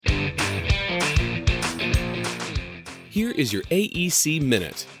Here is your AEC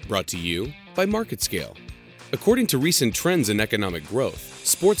Minute, brought to you by MarketScale. According to recent trends in economic growth,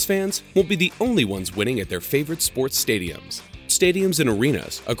 sports fans won't be the only ones winning at their favorite sports stadiums. Stadiums and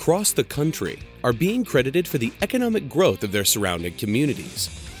arenas across the country are being credited for the economic growth of their surrounding communities.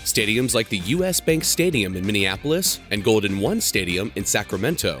 Stadiums like the US Bank Stadium in Minneapolis and Golden One Stadium in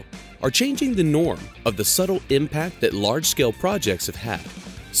Sacramento are changing the norm of the subtle impact that large-scale projects have had.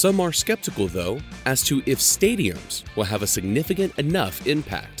 Some are skeptical, though, as to if stadiums will have a significant enough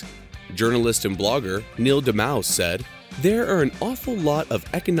impact. Journalist and blogger Neil Demouse said, "There are an awful lot of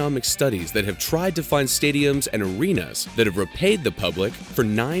economic studies that have tried to find stadiums and arenas that have repaid the public for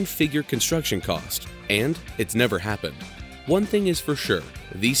nine-figure construction cost, and it's never happened. One thing is for sure,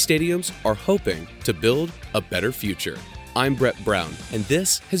 these stadiums are hoping to build a better future." I'm Brett Brown, and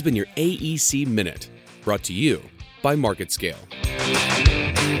this has been your AEC Minute, brought to you by MarketScale.